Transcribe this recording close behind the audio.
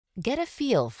Get a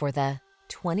feel for the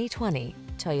 2020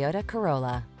 Toyota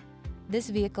Corolla. This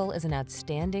vehicle is an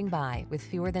outstanding buy with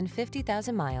fewer than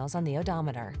 50,000 miles on the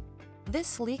odometer. This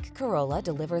sleek Corolla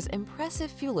delivers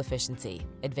impressive fuel efficiency,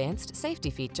 advanced safety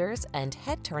features, and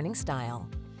head-turning style.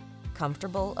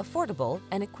 Comfortable, affordable,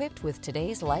 and equipped with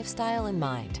today's lifestyle in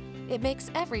mind, it makes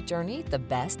every journey the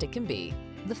best it can be.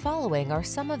 The following are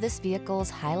some of this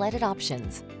vehicle's highlighted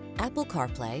options: Apple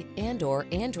CarPlay and/or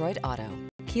Android Auto,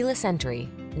 keyless entry,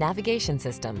 navigation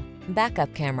system,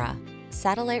 backup camera,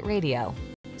 satellite radio,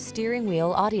 steering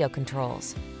wheel audio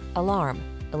controls, alarm,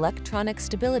 electronic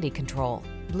stability control,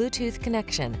 Bluetooth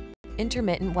connection,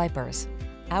 intermittent wipers.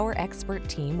 Our expert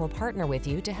team will partner with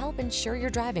you to help ensure your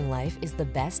driving life is the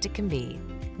best it can be.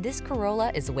 This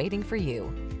Corolla is waiting for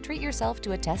you. Treat yourself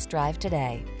to a test drive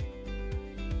today.